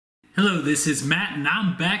Hello, this is Matt and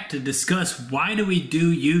I'm back to discuss why do we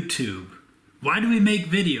do YouTube? Why do we make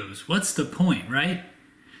videos? What's the point, right?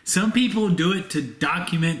 Some people do it to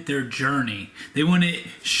document their journey. They want to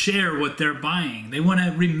share what they're buying. They want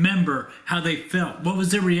to remember how they felt. What was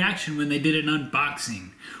their reaction when they did an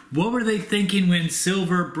unboxing? What were they thinking when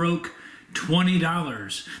silver broke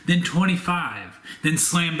 $20, then $25, then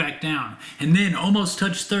slammed back down, and then almost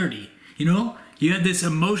touched 30? You know, you had this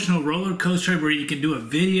emotional roller coaster where you can do a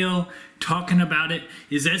video talking about it.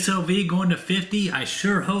 Is SLV going to 50? I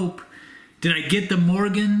sure hope. Did I get the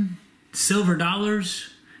Morgan silver dollars?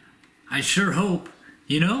 I sure hope.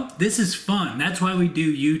 You know, this is fun. That's why we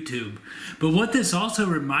do YouTube. But what this also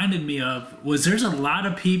reminded me of was there's a lot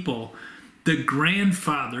of people, the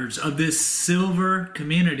grandfathers of this silver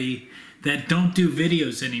community, that don't do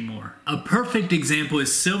videos anymore. A perfect example is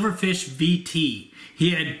Silverfish VT.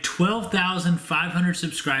 He had 12,500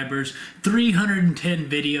 subscribers, 310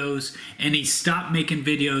 videos, and he stopped making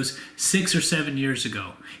videos 6 or 7 years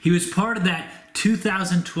ago. He was part of that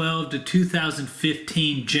 2012 to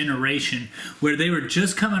 2015 generation where they were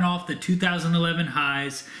just coming off the 2011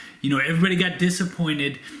 highs. You know, everybody got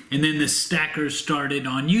disappointed, and then the stackers started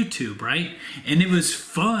on YouTube, right? And it was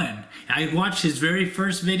fun. I watched his very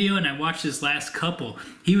first video, and I watched his last couple.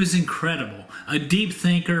 He was incredible. A deep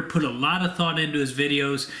thinker, put a lot of thought into his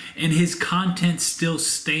videos, and his content still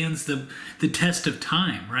stands the test of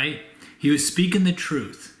time, right? He was speaking the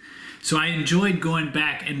truth. So I enjoyed going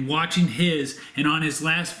back and watching his, and on his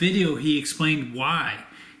last video, he explained why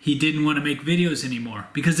he didn't want to make videos anymore,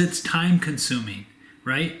 because it's time consuming,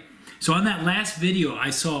 right? So on that last video, I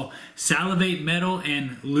saw Salivate Metal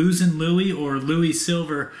and Losing Louie, or Louie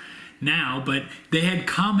Silver now, but they had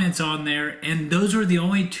comments on there, and those were the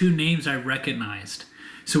only two names I recognized.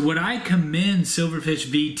 So what I commend Silverfish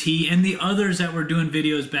VT and the others that were doing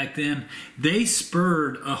videos back then, they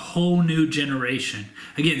spurred a whole new generation.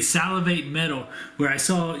 Again, Salivate Metal, where I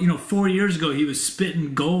saw, 4 years ago, he was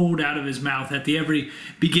spitting gold out of his mouth at the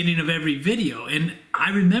beginning of every video. And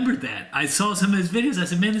I remembered that. I saw some of his videos. I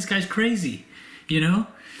said, man, this guy's crazy,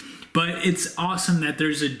 But it's awesome that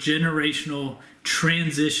there's a generational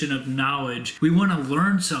transition of knowledge. We want to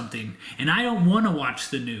learn something, and I don't want to watch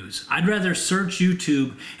the news. I'd rather search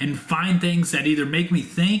YouTube and find things that either make me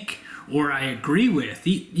think or I agree with.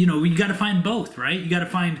 You got to find both, right? You got to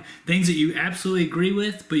find things that you absolutely agree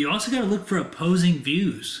with, but you also got to look for opposing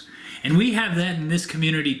views. And we have that in this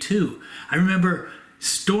community too. I remember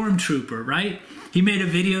Stormtrooper, right? He made a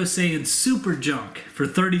video saying super junk for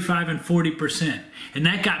 35 and 40%. And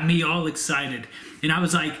that got me all excited. And I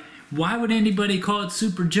was like, why would anybody call it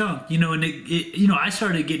super junk? And I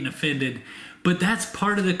started getting offended, but that's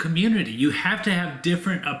part of the community. You have to have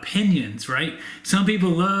different opinions, right? Some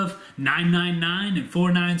people love 999 and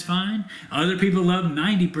 49's fine. Other people love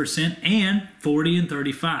 90% and 40 and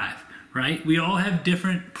 35, right? We all have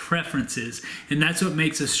different preferences, and that's what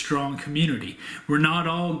makes a strong community. We're not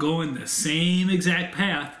all going the same exact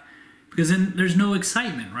path, because then there's no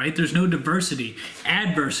excitement, right? There's no diversity,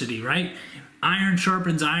 adversity, right? Iron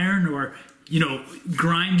sharpens iron, or,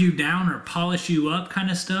 grind you down or polish you up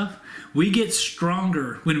kind of stuff. We get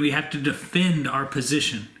stronger when we have to defend our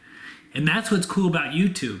position. And that's what's cool about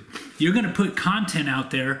YouTube. You're going to put content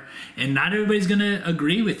out there, and not everybody's going to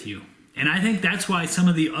agree with you. And I think that's why some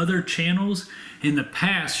of the other channels in the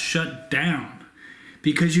past shut down.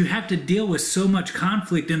 Because you have to deal with so much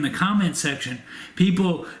conflict in the comment section.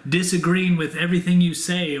 People disagreeing with everything you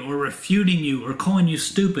say, or refuting you, or calling you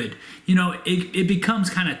stupid. It becomes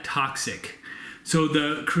kind of toxic. So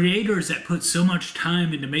the creators that put so much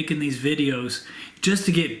time into making these videos just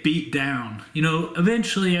to get beat down,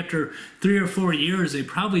 eventually after 3 or 4 years, they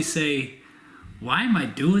probably say, why am I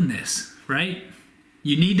doing this, right?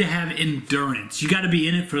 You need to have endurance. You got to be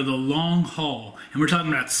in it for the long haul. And we're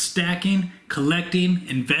talking about stacking, collecting,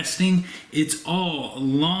 investing. It's all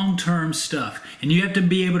long-term stuff. And you have to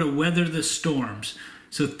be able to weather the storms.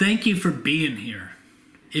 So thank you for being here.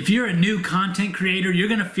 If you're a new content creator, you're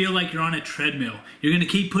going to feel like you're on a treadmill. You're going to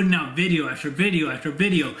keep putting out video after video after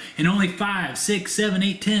video, and only 5, 6, 7,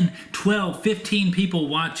 8, 10, 12, 15 people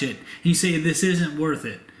watch it. And you say, this isn't worth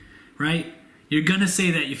it, right? You're going to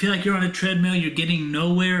say that. You feel like you're on a treadmill, you're getting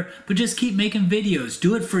nowhere, but just keep making videos.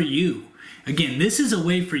 Do it for you. Again, this is a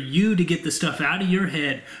way for you to get the stuff out of your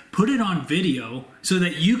head, put it on video so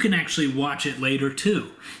that you can actually watch it later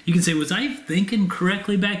too. You can say, was I thinking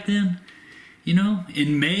correctly back then?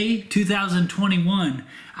 In May 2021,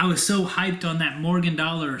 I was so hyped on that Morgan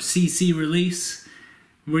Dollar CC release.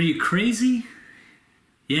 Were you crazy?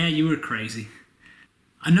 Yeah, you were crazy.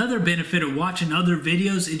 Another benefit of watching other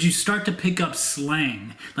videos is you start to pick up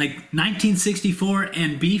slang, like 1964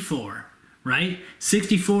 and before, right?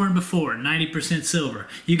 64 and before, 90% silver.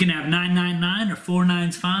 You can have 999 or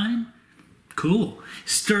 49's fine. Cool.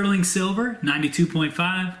 Sterling silver,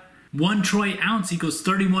 92.5. 1 troy ounce equals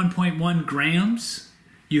 31.1 grams.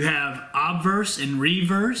 You have obverse and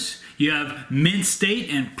reverse. You have mint state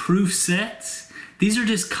and proof sets. These are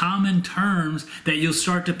just common terms that you'll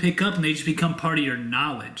start to pick up and they just become part of your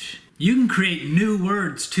knowledge. You can create new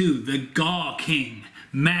words too. The Gaw King.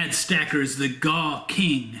 Mad Stackers, the Gaw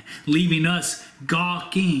King, leaving us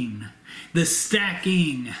gawking. The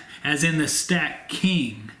stacking, as in the Stack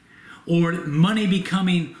King. Or money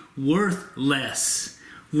becoming worthless,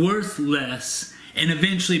 and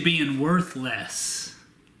eventually being worthless.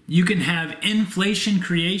 You can have inflation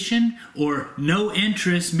creation or no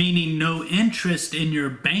interest, meaning no interest in your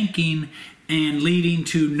banking and leading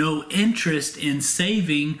to no interest in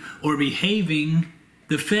saving or behaving.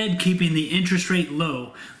 The Fed keeping the interest rate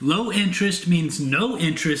low. Low interest means no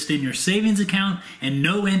interest in your savings account and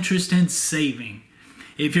no interest in saving.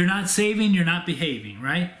 If you're not saving, you're not behaving,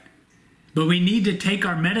 right? But we need to take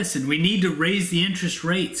our medicine. We need to raise the interest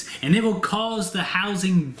rates, and it will cause the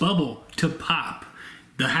housing bubble to pop.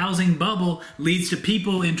 The housing bubble leads to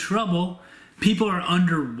people in trouble. People are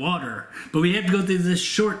underwater, but we have to go through this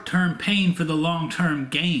short-term pain for the long-term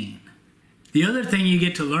gain. The other thing you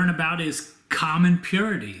get to learn about is common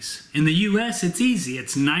purities. In the US, it's easy.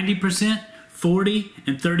 It's 90%, 40,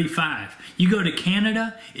 and 35. You go to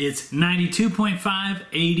Canada, it's 92.5,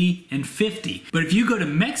 80, and 50. But if you go to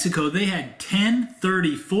Mexico, they had 10,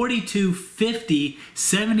 30, 42, 50,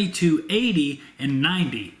 72, 80, and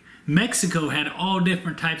 90. Mexico had all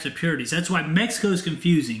different types of purities. That's why Mexico is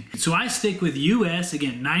confusing. So I stick with US,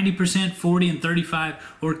 again, 90%, 40, and 35,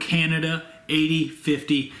 or Canada, 80,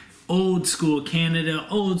 50. Old school Canada,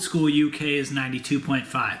 old school UK is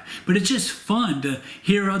 92.5. But it's just fun to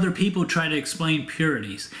hear other people try to explain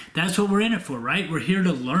purities. That's what we're in it for, right? We're here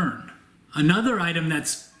to learn. Another item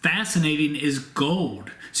that's fascinating is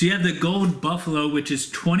gold. So you have the gold buffalo, which is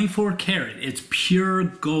 24 karat. It's pure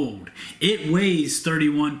gold. It weighs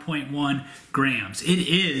 31.1 grams. It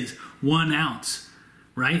is 1 ounce,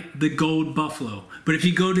 right? The gold buffalo. But if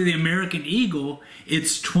you go to the American Eagle,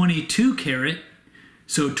 it's 22 karat.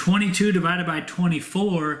 So 22 divided by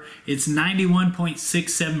 24, it's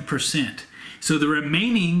 91.67%. So the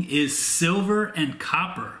remaining is silver and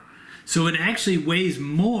copper. So it actually weighs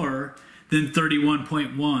more than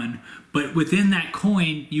 31.1, but within that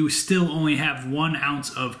coin, you still only have 1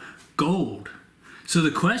 ounce of gold. So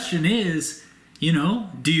the question is, you know,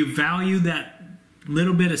 do you value that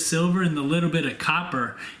little bit of silver and the little bit of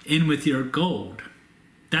copper in with your gold?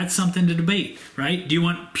 That's something to debate, right? Do you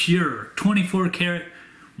want pure 24 karat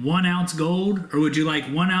 1 ounce gold, or would you like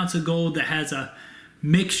 1 ounce of gold that has a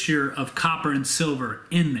mixture of copper and silver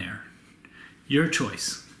in there? Your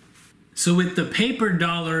choice. So with the paper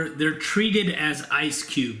dollar, they're treated as ice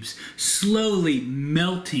cubes, slowly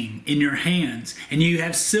melting in your hands, and you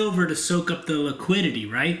have silver to soak up the liquidity,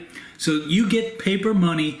 right? So you get paper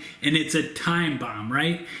money and it's a time bomb,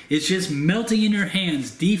 right? It's just melting in your hands,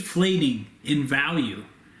 deflating in value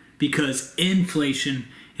because inflation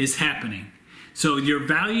is happening. So your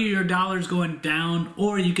value of your dollar is going down,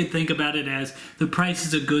 or you could think about it as the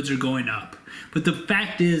prices of goods are going up. But the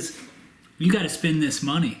fact is, you got to spend this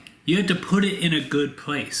money. You have to put it in a good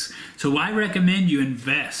place. So I recommend you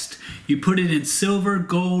invest. You put it in silver,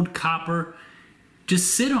 gold, copper.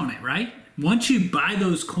 Just sit on it, right? Once you buy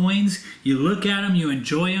those coins, you look at them, you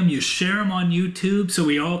enjoy them, you share them on YouTube so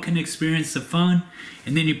we all can experience the fun,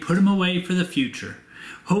 and then you put them away for the future.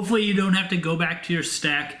 Hopefully you don't have to go back to your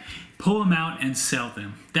stack, pull them out and sell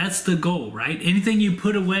them. That's the goal, right? Anything you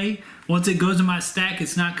put away, once it goes in my stack,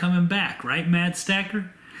 it's not coming back, right, Mad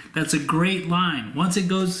Stacker? That's a great line. Once it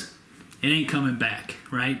goes, it ain't coming back,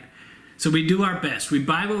 right? So we do our best. We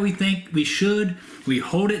buy what we think we should. We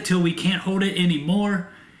hold it till we can't hold it anymore.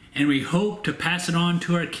 And we hope to pass it on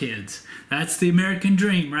to our kids. That's the American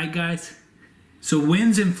dream, right, guys? So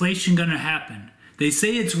when's inflation gonna happen? They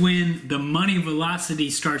say it's when the money velocity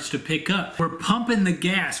starts to pick up. We're pumping the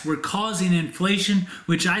gas. We're causing inflation,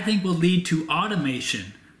 which I think will lead to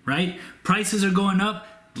automation, right? Prices are going up.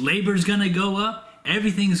 Labor's gonna go up.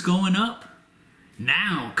 Everything's going up.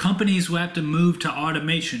 Now, companies will have to move to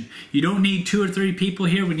automation. You don't need 2 or 3 people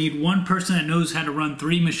here. We need 1 person that knows how to run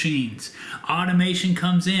 3 machines. Automation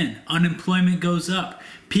comes in. Unemployment goes up.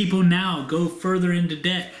 People now go further into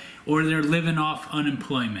debt, or they're living off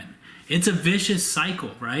unemployment. It's a vicious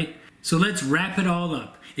cycle, right? So let's wrap it all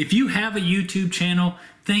up. If you have a YouTube channel,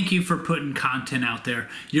 thank you for putting content out there.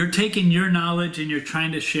 You're taking your knowledge and you're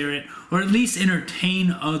trying to share it, or at least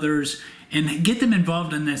entertain others and get them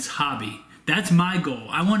involved in this hobby. That's my goal.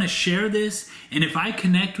 I want to share this, and if I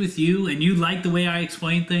connect with you and you like the way I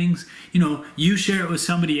explain things, you share it with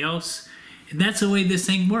somebody else. That's the way this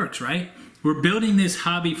thing works, right? We're building this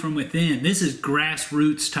hobby from within. This is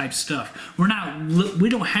grassroots type stuff. We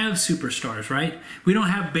don't have superstars, right? We don't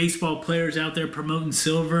have baseball players out there promoting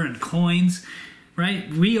silver and coins, right?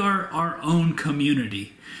 We are our own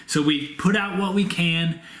community. So we put out what we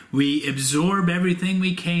can, we absorb everything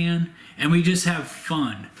we can, and we just have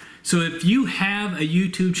fun. So if you have a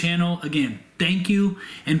YouTube channel, again, thank you,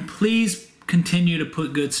 and please continue to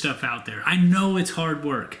put good stuff out there. I know it's hard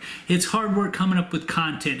work. It's hard work coming up with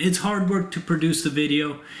content. It's hard work to produce the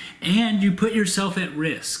video, and you put yourself at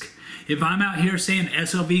risk. If I'm out here saying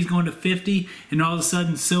SLV is going to 50 and all of a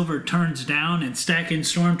sudden silver turns down and stacking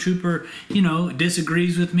Stormtrooper,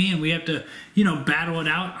 disagrees with me and we have to, battle it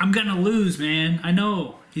out, I'm going to lose, man. I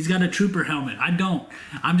know. He's got a trooper helmet. I don't.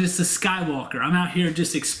 I'm just a Skywalker. I'm out here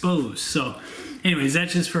just exposed. So anyways,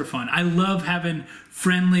 that's just for fun. I love having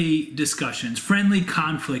friendly discussions, friendly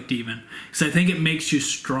conflict even, because I think it makes you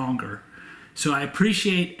stronger. So I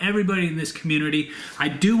appreciate everybody in this community. I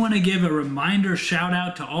do want to give a reminder shout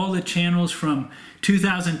out to all the channels from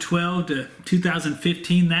 2012 to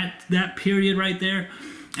 2015, that period right there.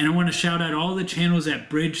 And I want to shout out all the channels that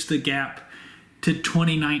bridge the gap to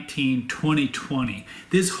 2019, 2020.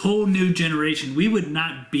 This whole new generation, we would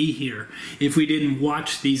not be here if we didn't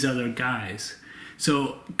watch these other guys.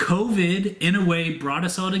 So COVID, in a way, brought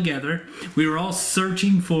us all together. We were all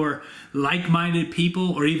searching for like-minded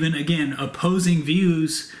people or even, again, opposing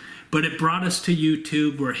views, but it brought us to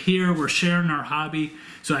YouTube. We're here, we're sharing our hobby.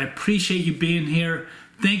 So I appreciate you being here.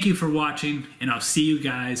 Thank you for watching, and I'll see you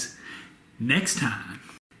guys next time.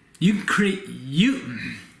 You can create,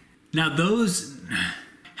 now those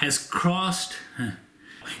has crossed,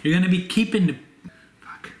 you're gonna be keeping the,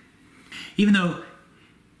 fuck, even though,